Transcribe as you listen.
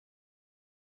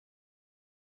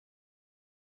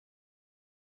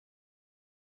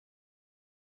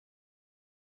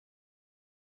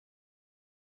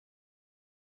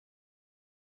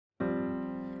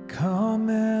Come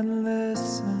and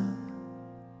listen.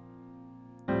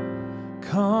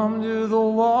 Come to the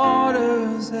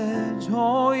water's edge,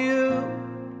 all you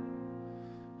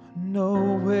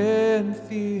know and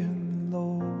fear the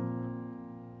Lord.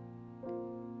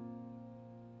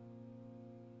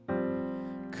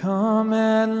 Come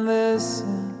and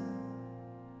listen.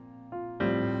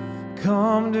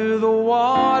 Come to the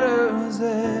water's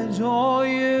edge, all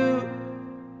you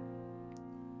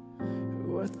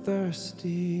who are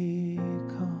thirsty,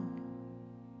 come.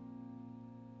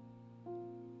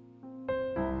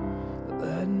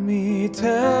 Let me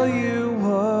tell you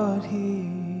what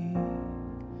He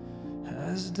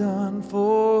has done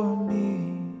for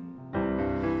me.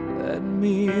 Let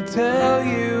me tell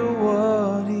you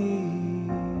what He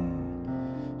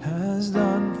has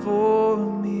done for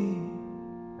me.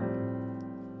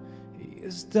 He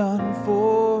has done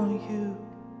for you.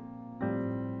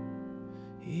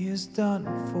 He has done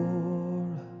for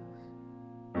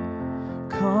us.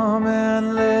 Come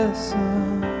and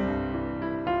listen.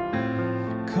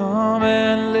 Come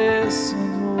and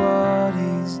listen to what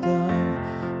He's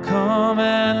done. Come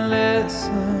and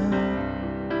listen.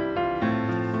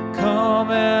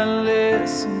 Come and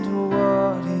listen to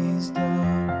what He's done.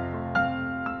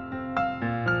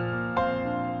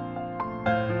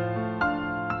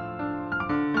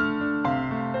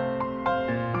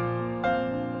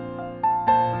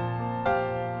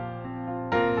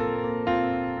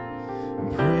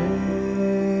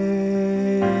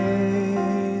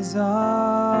 Praise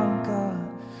our God,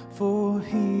 for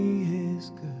He is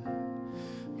good.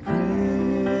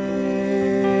 Praise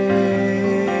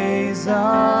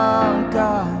our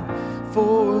God,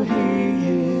 for He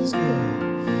is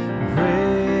good.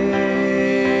 Praise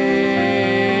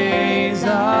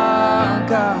our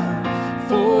God,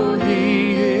 for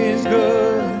He is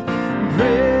good.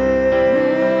 Praise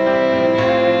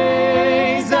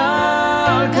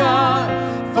our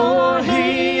God, for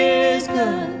He is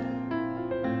good.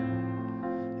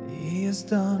 He has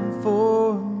done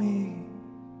for me.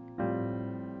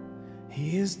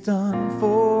 He has done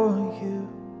for you.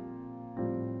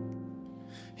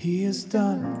 He has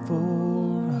done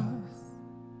for us.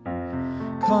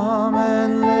 Come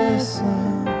and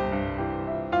listen.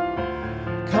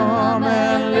 Come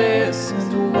and listen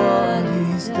to what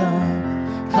He's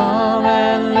done. Come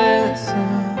and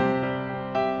listen.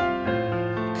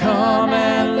 Come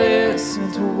and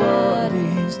listen to what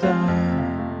He's done.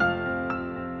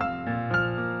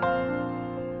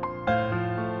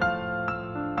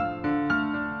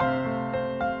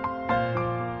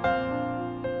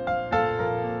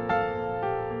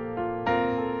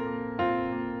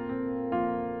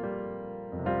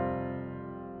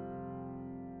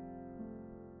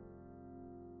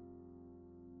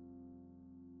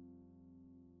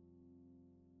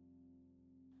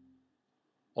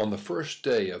 On the first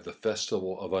day of the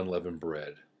festival of unleavened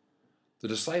bread, the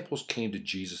disciples came to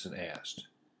Jesus and asked,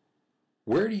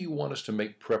 "Where do you want us to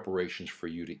make preparations for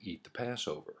you to eat the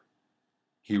Passover?"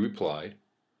 He replied,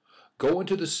 "Go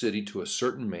into the city to a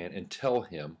certain man and tell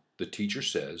him, the teacher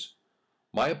says,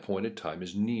 'My appointed time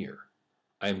is near.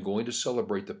 I am going to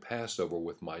celebrate the Passover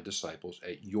with my disciples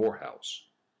at your house.'"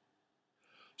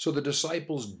 So the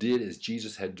disciples did as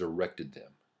Jesus had directed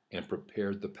them and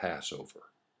prepared the Passover.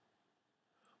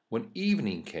 When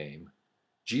evening came,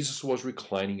 Jesus was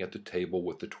reclining at the table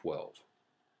with the 12.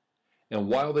 And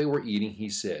while they were eating, He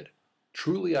said,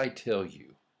 "Truly I tell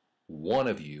you, one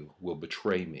of you will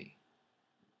betray me."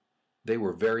 They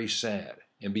were very sad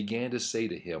and began to say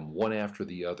to Him one after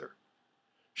the other,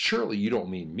 "Surely you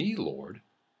don't mean me, Lord?"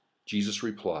 Jesus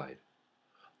replied,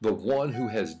 "The one who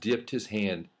has dipped his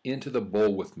hand into the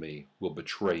bowl with me will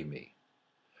betray me.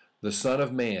 The Son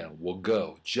of Man will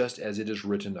go just as it is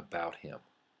written about him.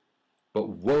 But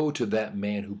woe to that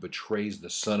man who betrays the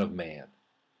Son of Man.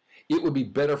 It would be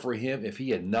better for him if he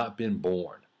had not been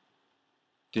born."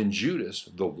 Then Judas,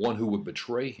 the one who would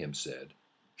betray him, said,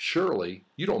 "Surely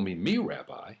you don't mean me,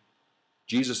 Rabbi?"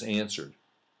 Jesus answered,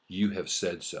 "You have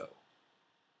said so."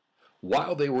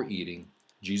 While they were eating,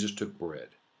 Jesus took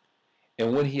bread,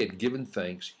 and when He had given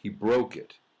thanks, He broke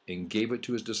it and gave it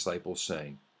to His disciples,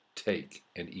 saying, "Take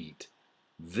and eat.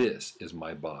 This is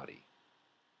my body."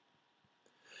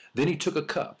 Then He took a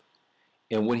cup,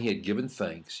 and when He had given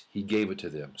thanks, He gave it to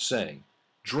them, saying,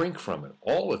 "Drink from it,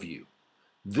 all of you.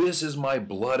 This is my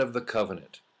blood of the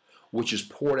covenant, which is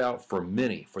poured out for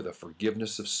many for the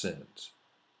forgiveness of sins.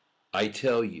 I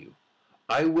tell you,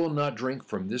 I will not drink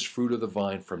from this fruit of the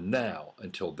vine from now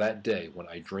until that day when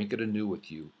I drink it anew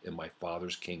with you in my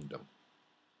Father's kingdom."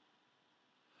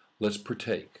 Let's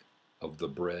partake of the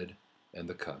bread and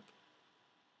the cup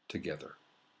together.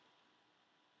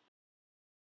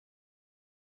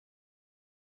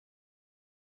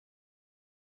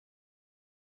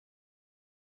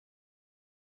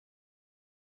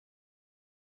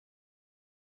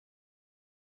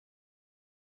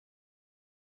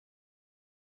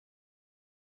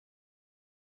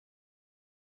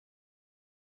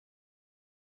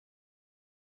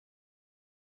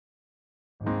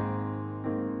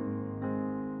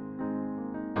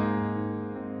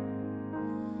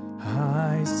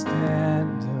 I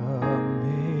stand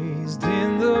amazed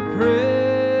in the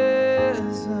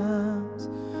presence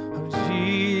of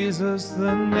Jesus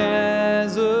the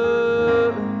Nazarene,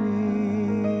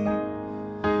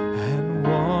 and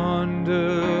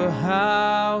wonder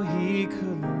how he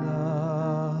could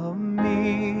love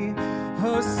me,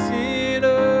 a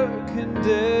sinner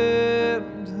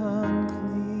condemned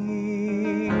unclean.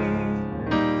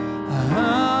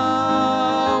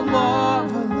 How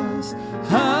marvelous,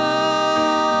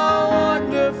 how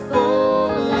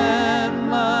wonderful, and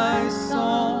my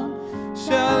song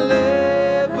shall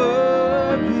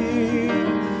ever be.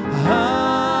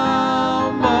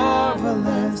 How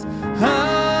marvelous,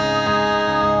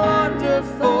 how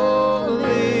wonderful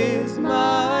is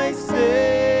my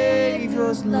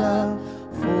Savior's love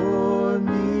for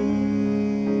me.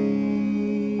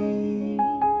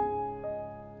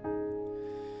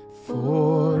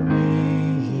 For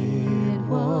me it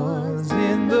was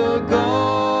in the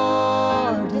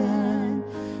garden,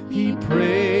 he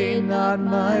prayed, not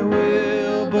my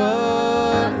will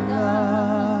but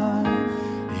thine.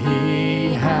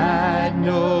 He had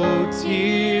no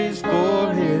tears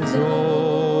for his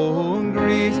own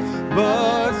griefs,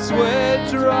 but sweat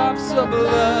drops of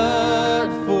blood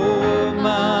for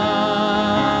mine.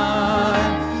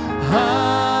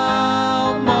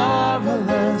 How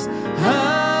marvelous,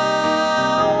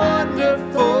 how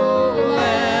wonderful,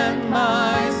 and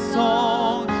my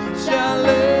song shall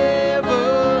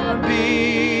ever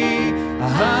be.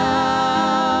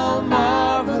 How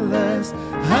marvelous,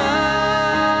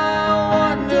 how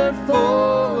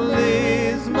wonderful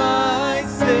is my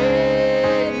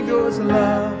Savior's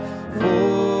love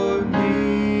for me.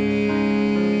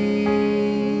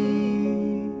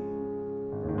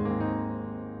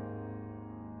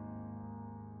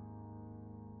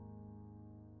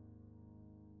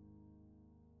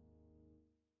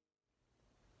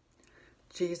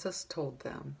 Jesus told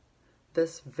them,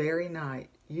 "This very night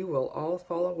you will all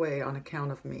fall away on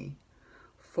account of me.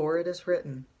 For it is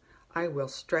written, I will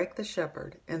strike the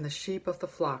shepherd, and the sheep of the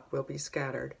flock will be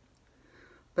scattered.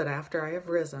 But after I have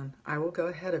risen, I will go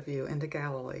ahead of you into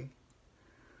Galilee."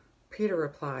 Peter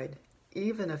replied,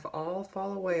 "Even if all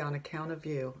fall away on account of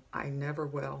you, I never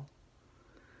will."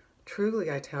 "Truly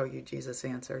I tell you," Jesus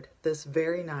answered, "this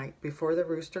very night, before the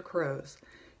rooster crows,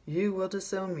 you will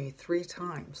disown me 3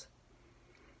 times.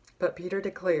 But Peter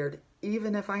declared,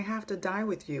 "Even if I have to die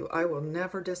with you, I will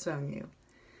never disown you."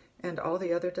 And all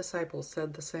the other disciples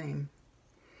said the same.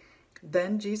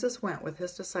 Then Jesus went with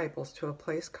his disciples to a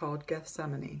place called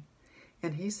Gethsemane,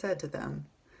 and he said to them,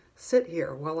 "Sit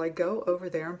here while I go over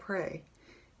there and pray."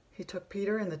 He took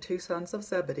Peter and the 2 sons of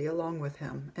Zebedee along with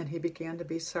him, and he began to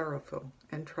be sorrowful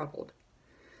and troubled.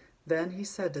 Then he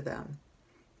said to them,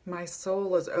 "My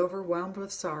soul is overwhelmed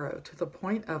with sorrow to the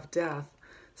point of death.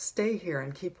 Stay here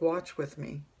and keep watch with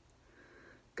me."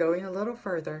 Going a little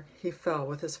further, he fell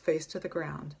with his face to the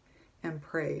ground and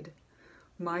prayed,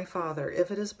 "My Father,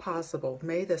 if it is possible,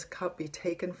 may this cup be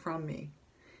taken from me.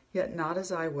 Yet not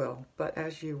as I will, but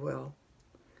as you will."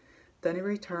 Then he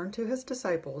returned to his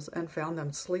disciples and found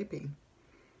them sleeping.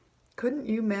 "Couldn't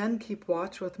you men keep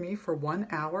watch with me for 1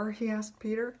 hour?" he asked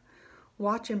Peter.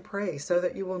 "Watch and pray so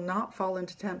that you will not fall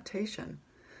into temptation.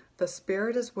 The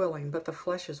spirit is willing, but the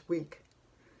flesh is weak."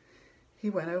 He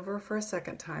went over for a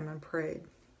second time and prayed,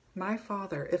 "My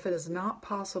Father, if it is not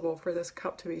possible for this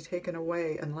cup to be taken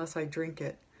away unless I drink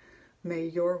it, may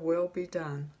your will be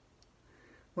done."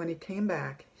 When he came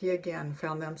back, he again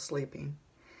found them sleeping,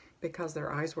 because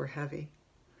their eyes were heavy.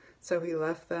 So he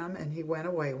left them, and he went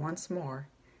away once more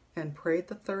and prayed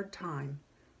the 3rd time,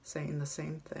 saying the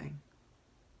same thing.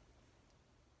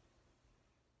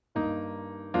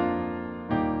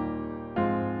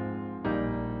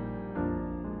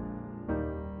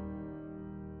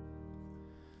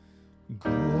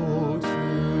 Go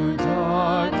to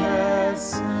dark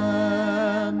Gethsemane,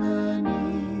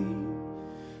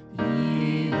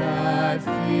 ye that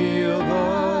feel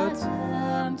the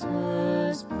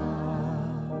tempter's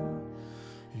power.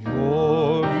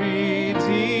 Your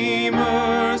Redeemer's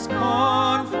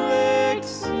conflict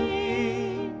see.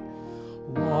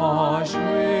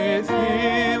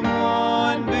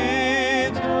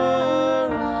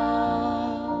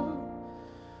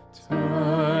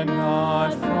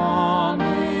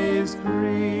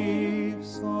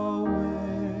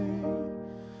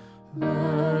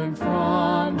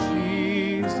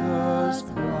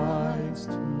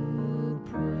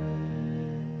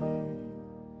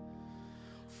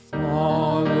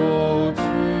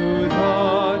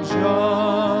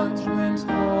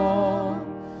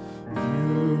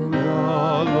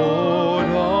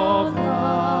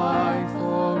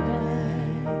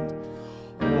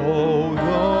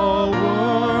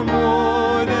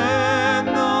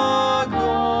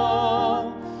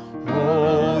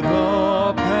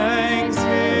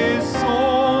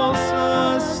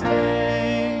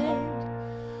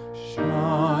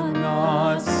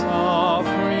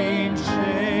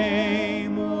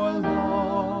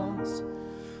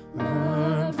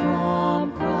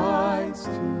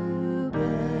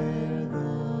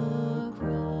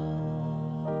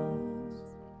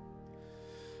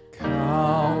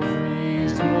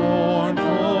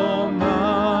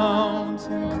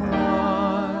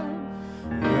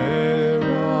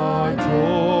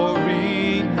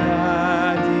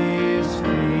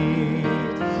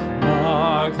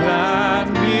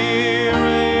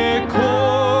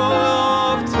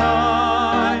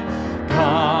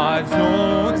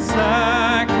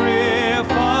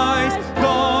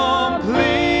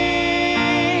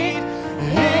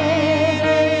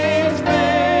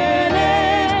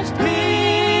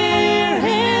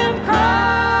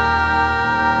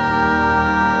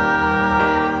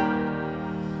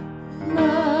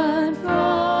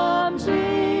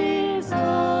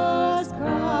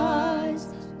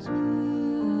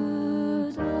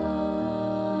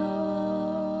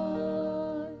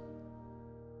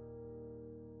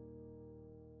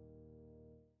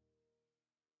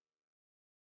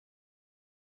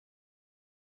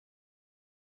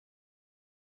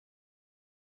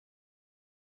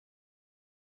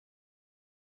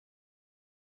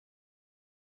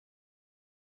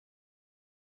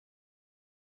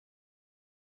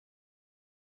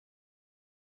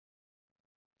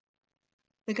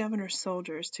 The governor's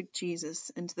soldiers took Jesus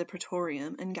into the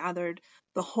praetorium and gathered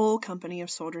the whole company of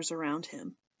soldiers around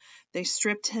him. They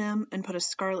stripped him and put a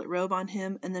scarlet robe on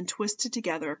him, and then twisted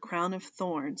together a crown of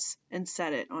thorns and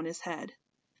set it on his head.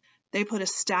 They put a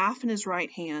staff in his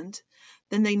right hand.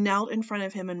 Then they knelt in front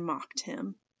of him and mocked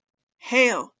him.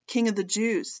 "Hail, King of the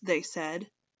Jews," they said.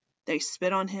 They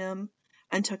spit on him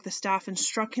and took the staff and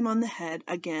struck him on the head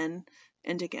again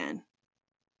and again.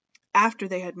 After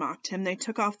they had mocked him, they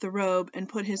took off the robe and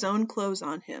put his own clothes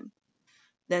on him.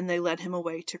 Then they led him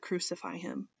away to crucify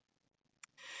him.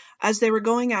 As they were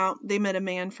going out, they met a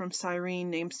man from Cyrene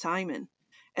named Simon,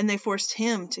 and they forced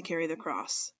him to carry the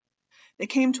cross. They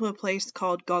came to a place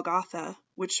called Golgotha,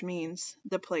 which means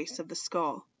the place of the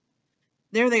skull.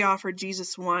 There they offered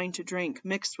Jesus wine to drink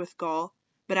mixed with gall,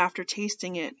 but after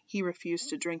tasting it, he refused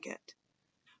to drink it.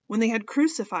 When they had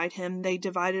crucified him, they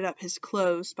divided up his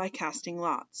clothes by casting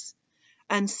lots,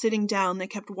 and sitting down, they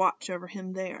kept watch over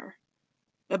him there.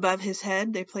 Above his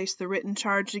head, they placed the written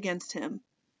charge against him: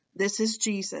 "This is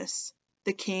Jesus,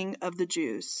 the King of the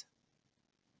Jews."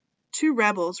 2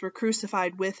 rebels were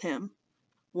crucified with him,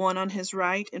 one on his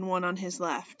right and one on his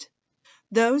left.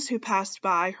 Those who passed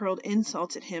by hurled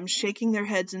insults at him, shaking their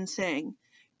heads and saying,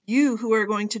 "You who are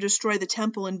going to destroy the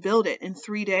temple and build it in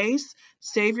 3 days,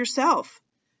 save yourself.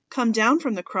 Come down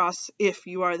from the cross if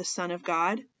you are the Son of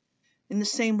God." In the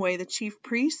same way, the chief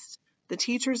priests, the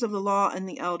teachers of the law, and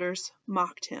the elders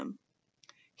mocked him.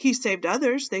 "He saved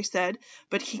others," they said,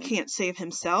 "but he can't save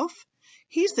himself.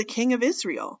 He's the King of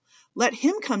Israel. Let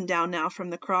him come down now from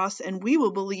the cross, and we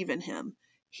will believe in him.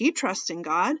 He trusts in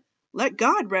God. Let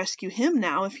God rescue him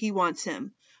now if he wants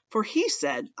him. For he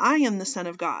said, 'I am the Son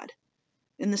of God.'"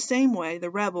 In the same way, the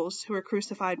rebels who were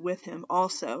crucified with him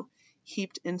also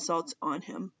heaped insults on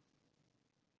him.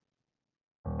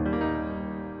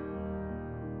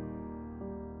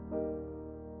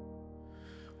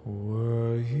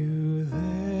 Were you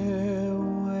there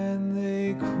when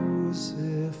they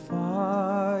crucified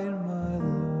my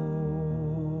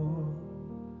Lord?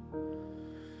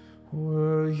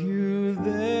 Were you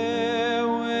there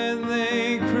when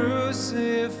they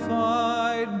crucified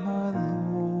my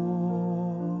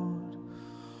Lord?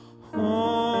 Oh,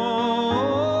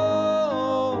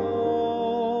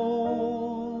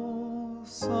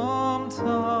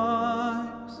 sometimes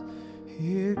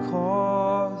it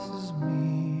causes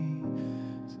me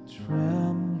to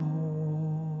tremble,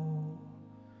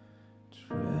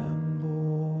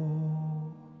 tremble,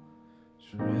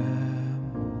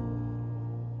 tremble.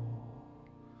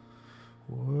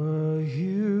 Were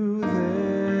you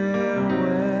there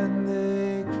when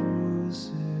they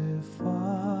crucified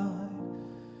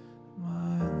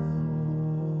my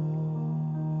Lord?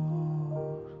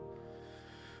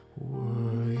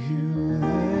 Were you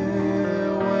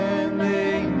there when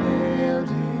they nailed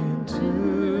him to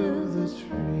the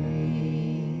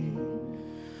tree?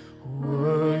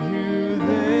 Were you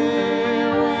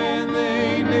there when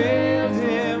they nailed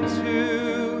him to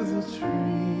the tree?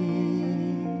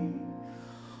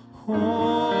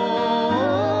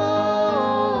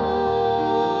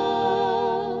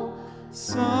 Oh,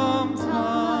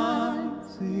 sometimes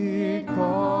it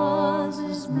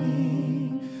causes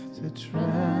me to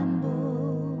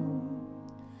tremble,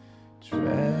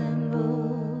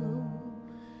 tremble,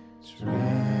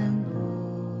 tremble.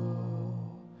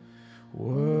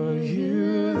 Were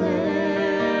you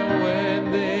there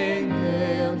when they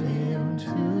nailed him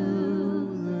to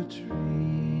the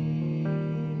tree?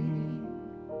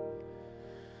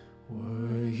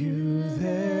 Were you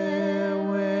there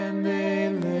when they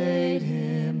laid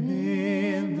him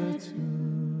in the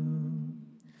tomb?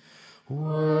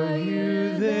 Were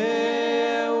you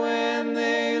there when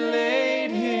they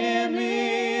laid him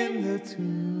in the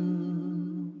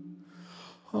tomb?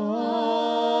 Oh,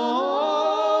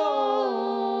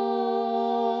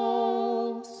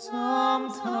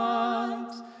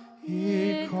 sometimes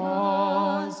it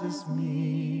causes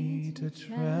me to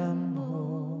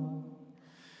tremble,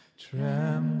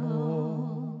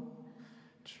 tremble,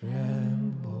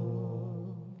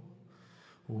 tremble.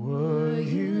 Were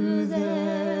you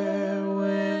there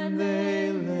when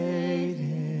they laid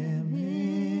him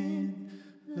in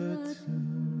the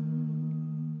tomb?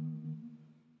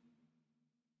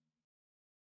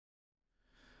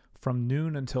 From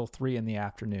noon until 3 in the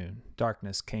afternoon,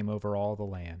 darkness came over all the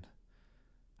land.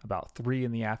 About 3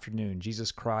 in the afternoon,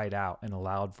 Jesus cried out in a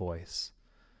loud voice,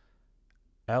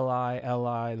 "Eli,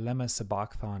 Eli, lema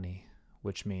sabachthani,"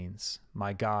 which means,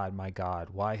 my God,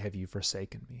 why have you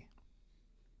forsaken me?"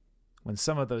 When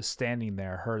some of those standing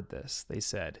there heard this, they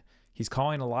said, "He's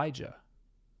calling Elijah."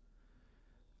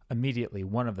 Immediately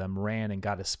one of them ran and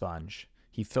got a sponge.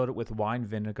 He filled it with wine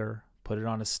vinegar, put put it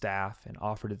on a staff, and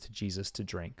offered it to Jesus to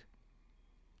drink.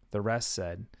 The rest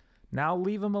said, "Now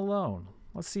leave him alone.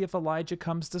 Let's see if Elijah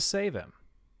comes to save him."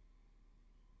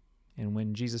 And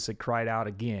when Jesus had cried out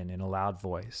again in a loud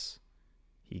voice,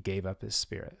 he gave up his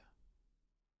spirit.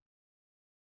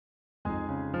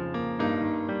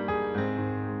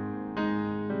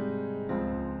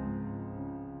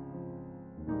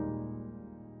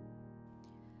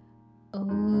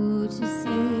 Oh, to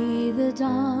see the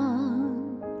dawn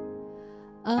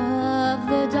of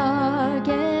the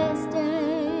darkest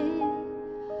day,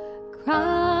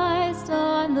 Christ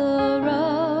on the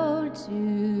road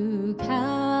to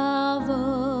Calvary,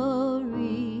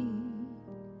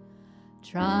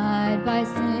 tried by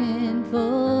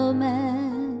sinful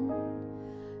men,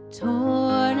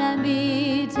 torn and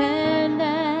beaten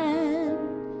and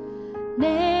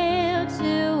nailed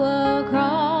to a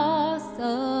cross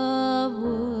of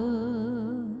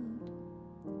wood.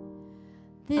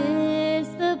 This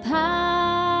the power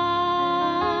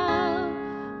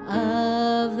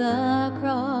of the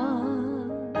cross.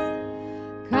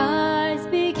 Christ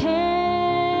became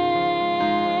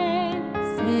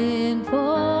sin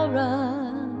for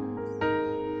us,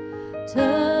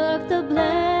 took the blame,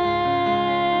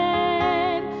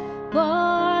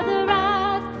 bore the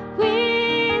wrath.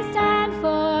 We stand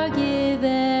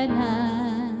forgiven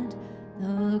at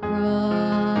the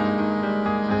cross.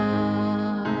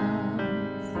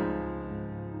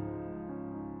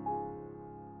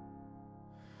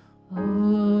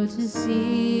 Oh, to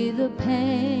see the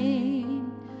pain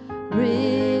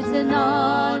written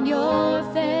on your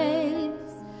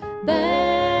face,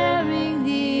 bearing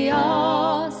the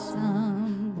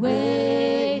awesome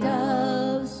weight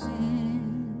of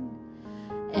sin.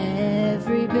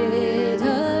 Every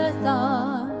bitter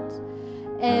thought,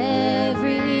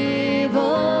 every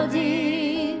evil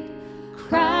deed,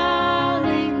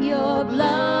 crowning your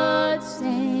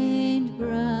blood-stained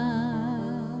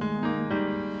brow.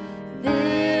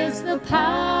 This the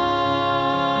power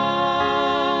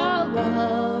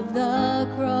of the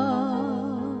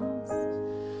cross.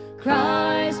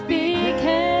 Christ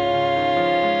became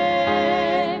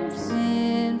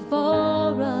sin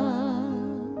for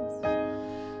us,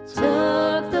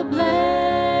 took the blame,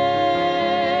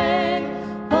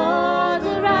 bore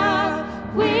the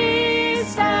wrath. We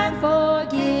stand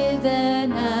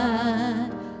forgiven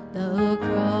at the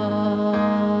cross.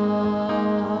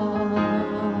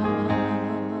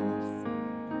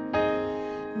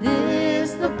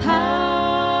 This the power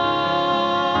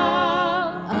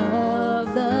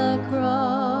of the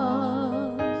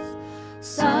cross.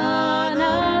 Son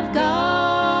of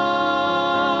God,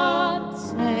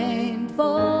 slain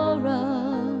for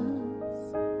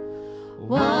us.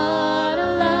 What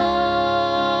a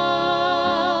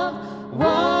love,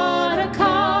 what a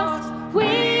cost.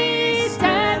 We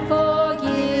stand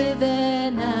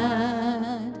forgiven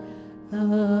at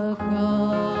the cross.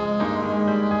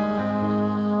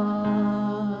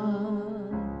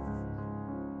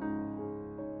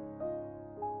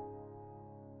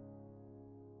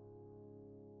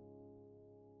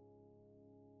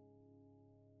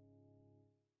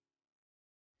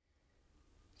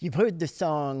 You've heard the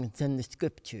songs and the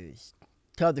scriptures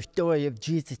tell the story of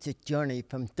Jesus' journey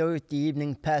from Thursday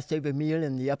evening Passover meal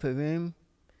in the upper room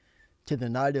to the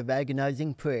night of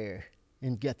agonizing prayer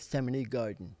in Gethsemane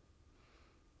garden,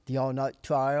 the all-night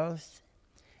trials,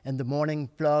 and the morning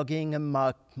flogging and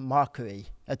mockery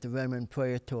at the Roman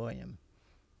Praetorium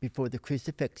before the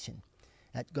crucifixion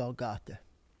at Golgotha.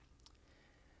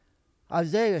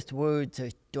 Isaiah's words are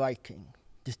striking,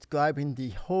 describing the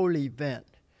whole event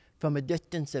from a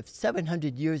distance of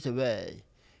 700 years away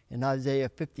in Isaiah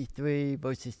 53,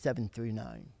 verses 7 through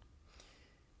 9.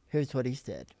 Here's what he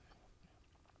said.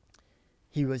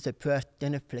 He was oppressed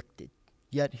and afflicted,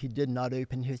 yet he did not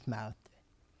open his mouth.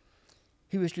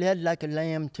 He was led like a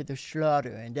lamb to the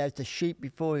slaughter, and as the sheep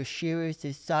before his shearers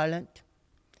is silent,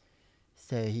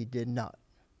 so he did not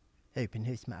open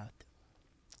his mouth.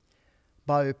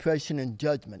 By oppression and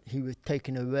judgment he was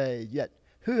taken away, yet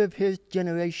who of his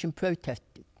generation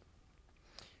protested?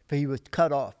 For he was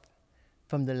cut off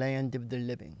from the land of the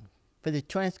living. For the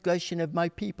transgression of my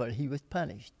people he was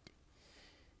punished.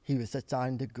 He was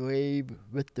assigned a grave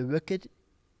with the wicked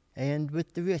and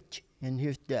with the rich in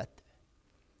his death,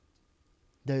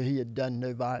 though he had done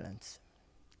no violence,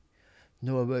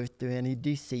 nor was there any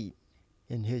deceit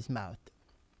in his mouth.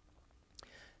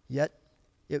 Yet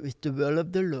it was the will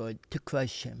of the Lord to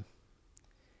crush him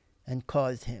and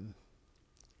cause him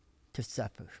to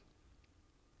suffer.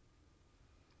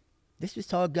 This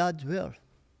was all God's will,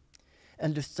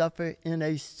 and to suffer in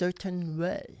a certain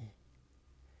way,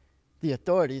 The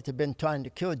authorities had been trying to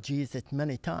kill Jesus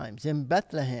many times. In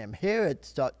Bethlehem, Herod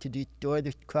sought to destroy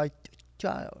the Christ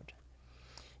child.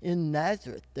 In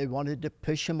Nazareth, they wanted to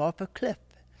push him off a cliff.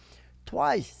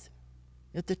 Twice,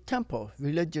 at the temple,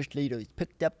 religious leaders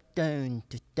picked up stones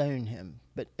to stone him,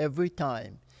 but every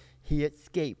time he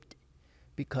escaped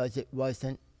because it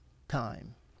wasn't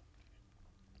time.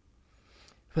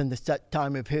 When the set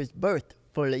time of his birth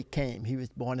fully came, he was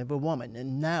born of a woman,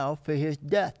 and now for his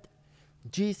death,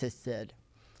 Jesus said,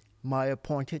 "My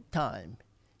appointed time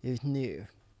is near."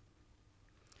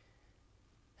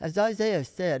 As Isaiah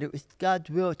said, it was God's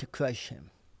will to crush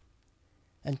him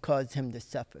and cause him to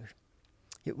suffer.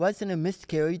 It wasn't a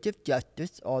miscarriage of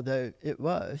justice, although it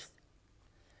was.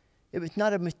 It was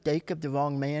not a mistake of the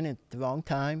wrong man at the wrong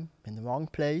time, in the wrong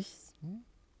place.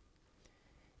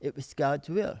 It was God's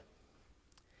will.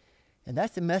 And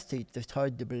that's a message that's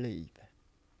hard to believe.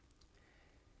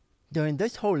 During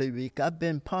this Holy Week, I've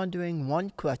been pondering one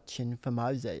question from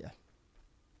Isaiah.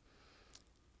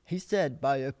 He said,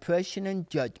 by oppression and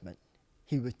judgment,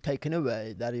 he was taken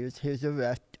away. That is, his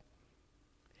arrest,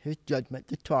 his judgment,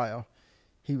 the trial,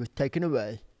 he was taken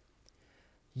away.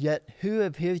 Yet who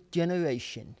of his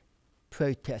generation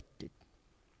protested?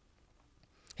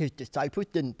 His disciples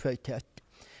didn't protest,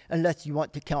 unless you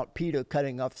want to count Peter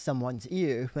cutting off someone's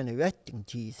ear when arresting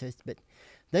Jesus, but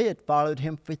they had followed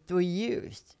him for 3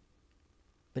 years.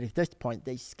 But at this point,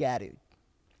 they scattered.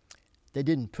 They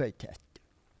didn't protest.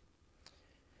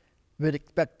 We'd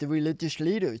expect the religious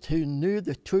leaders who knew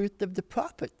the truth of the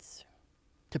prophets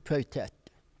to protest.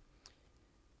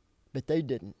 But they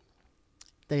didn't.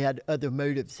 They had other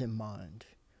motives in mind.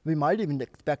 We might even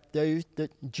expect those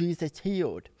that Jesus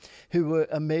healed, who were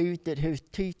amazed at his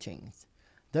teachings.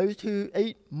 Those who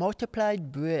ate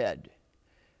multiplied bread,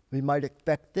 we might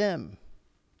expect them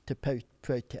to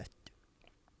protest.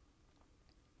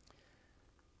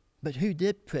 But who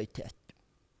did protest?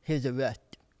 His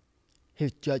arrest,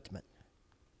 his judgment,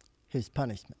 his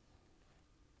punishment.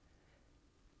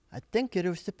 I think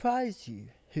it'll surprise you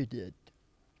who did.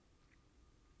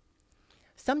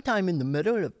 Sometime in the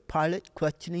middle of Pilate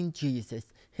questioning Jesus,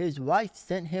 his wife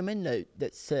sent him a note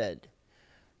that said,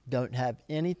 "Don't have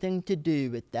anything to do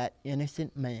with that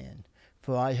innocent man,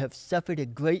 for I have suffered a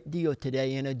great deal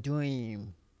today in a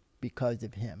dream because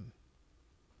of him."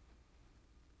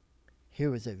 Here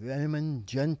was a Roman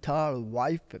Gentile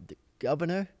wife of the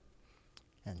governor,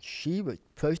 and she was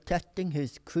protesting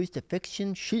his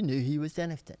crucifixion. She knew he was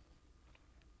innocent.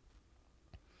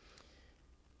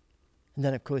 And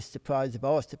then, of course, surprise of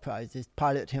all surprises,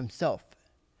 Pilate himself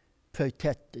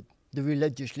protested the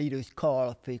religious leaders'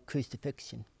 call for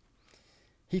crucifixion.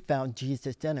 He found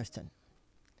Jesus innocent,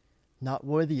 not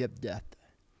worthy of death,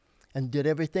 and did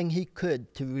everything he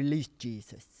could to release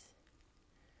Jesus.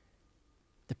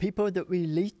 The people that we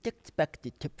least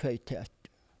expected to protest,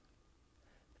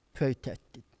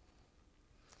 protested.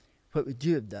 What would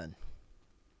you have done?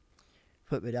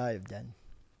 What would I have done?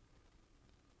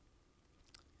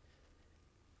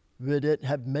 Would it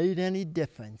have made any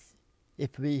difference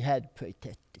if we had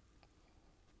protested?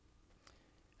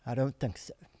 I don't think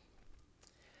so.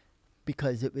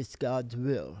 Because it was God's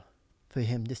will for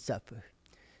him to suffer,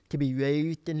 to be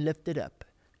raised and lifted up,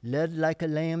 led like a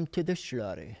lamb to the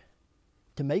slaughter,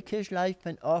 to make his life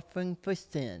an offering for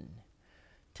sin,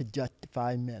 to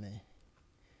justify many.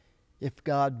 If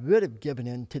God would have given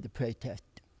in to the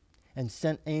protest and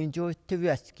sent angels to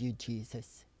rescue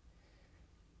Jesus,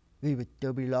 we would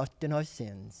still be lost in our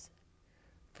sins,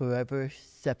 forever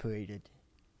separated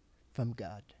from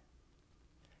God.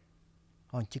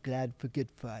 Aren't you glad for Good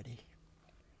Friday?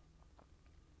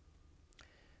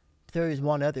 There is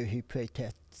one other who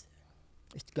protests.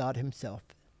 It's God himself.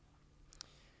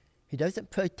 He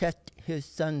doesn't protest his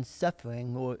son's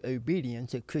suffering or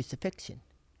obedience or crucifixion,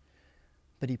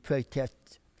 but he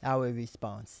protests our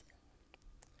response.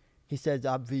 He says,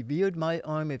 "I've revealed my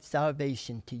arm of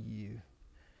salvation to you."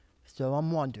 So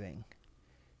I'm wondering,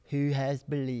 who has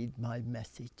believed my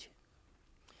message?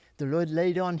 The Lord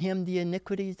laid on him the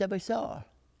iniquities of us all.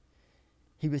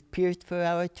 He was pierced for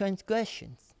our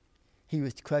transgressions. He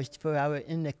was crushed for our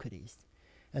iniquities.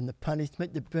 And the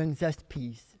punishment that brings us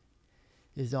peace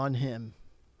is on him.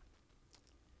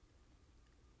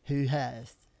 Who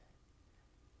has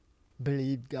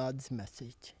believed God's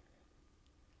message?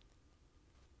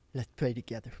 Let's pray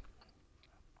together.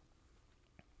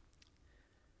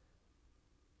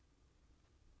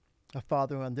 Our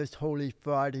Father, on this Holy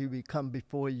Friday, we come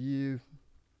before you.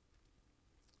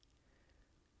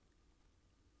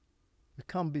 We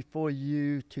come before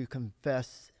you to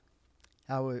confess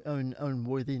our own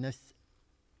unworthiness.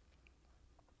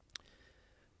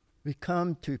 We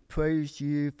come to praise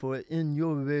you for in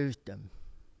your wisdom,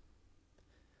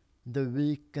 the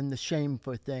weak and the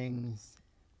shameful things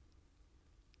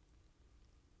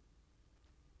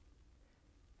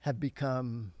have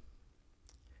become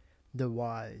the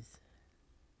wise,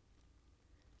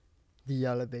 the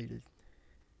elevated,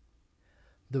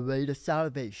 the way to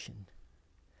salvation,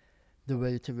 the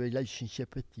way to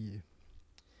relationship with you.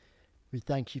 We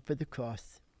thank you for the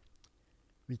cross.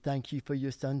 We thank you for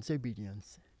your Son's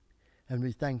obedience. And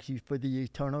we thank you for the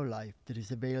eternal life that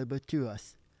is available to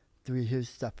us through his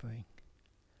suffering.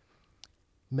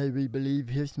 May we believe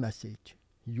his message,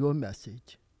 your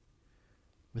message,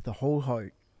 with a whole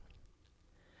heart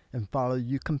and follow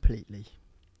you completely.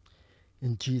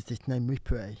 In Jesus' name we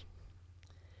pray.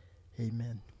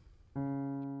 Amen.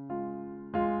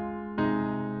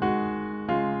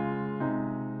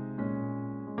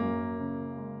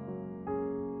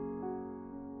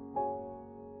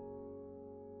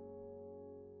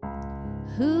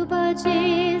 Who but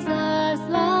Jesus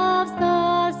loves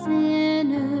the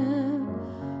sinner?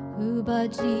 Who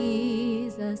but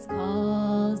Jesus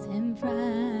calls him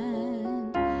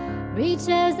friend?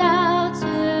 Reaches out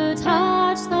to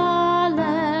touch the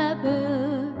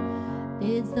leper,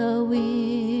 bids the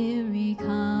weary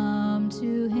come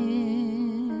to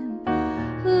him.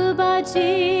 Who but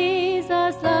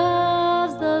Jesus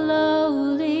loves the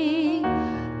lowly,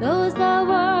 those the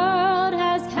world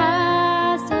has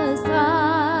cast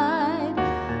aside,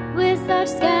 with such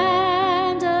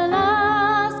scandalous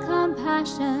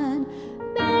compassion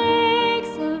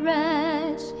makes a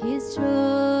wretch his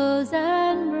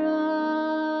chosen bride.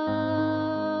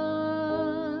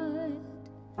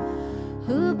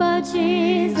 Who but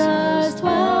Jesus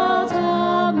dwelt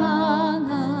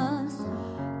among us,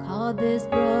 called this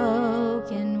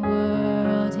broken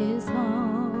world his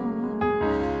home,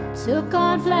 took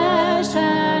on flesh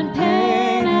and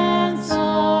pain and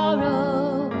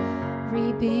sorrow,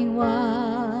 reaping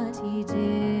what he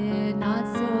did not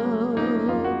sow.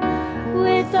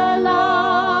 With the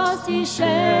lost he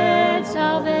shared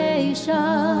salvation,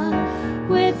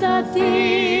 with the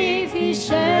thief he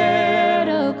shared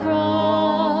a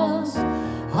cross,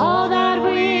 all that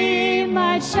we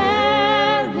might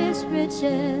share his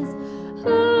riches.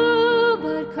 Who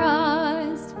but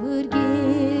Christ would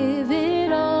give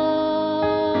it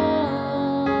all?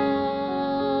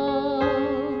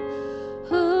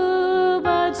 Who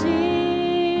but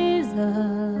Jesus?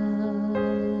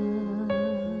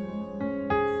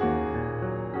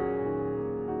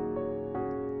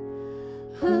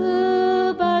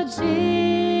 Who but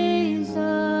Jesus?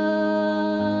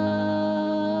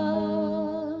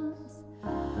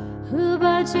 Who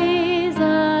but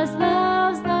Jesus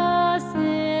loves the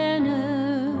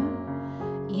sinner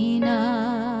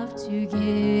enough to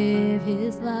give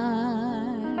his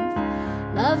life?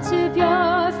 Love too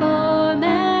pure for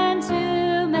man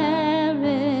to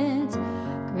merit,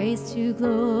 grace too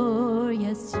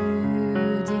glorious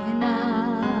to deny.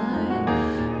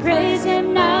 Praise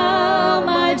him now,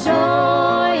 my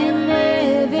joy in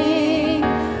living,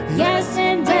 yes,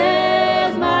 in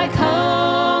death my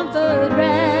comfort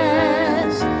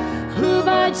rests. Who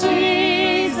but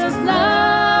Jesus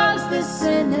loves the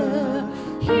sinner,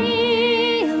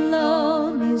 he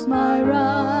alone is my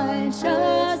righteousness.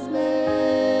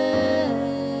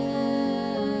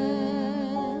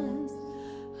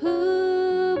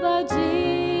 Who but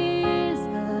Jesus?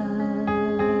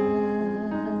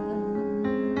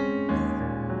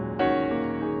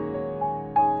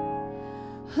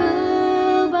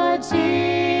 Who but Jesus?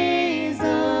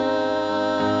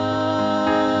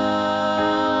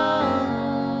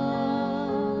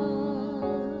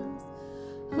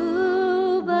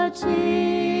 Who but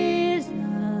Jesus?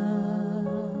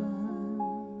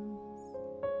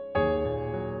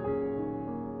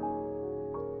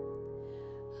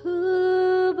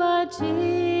 Who but Jesus?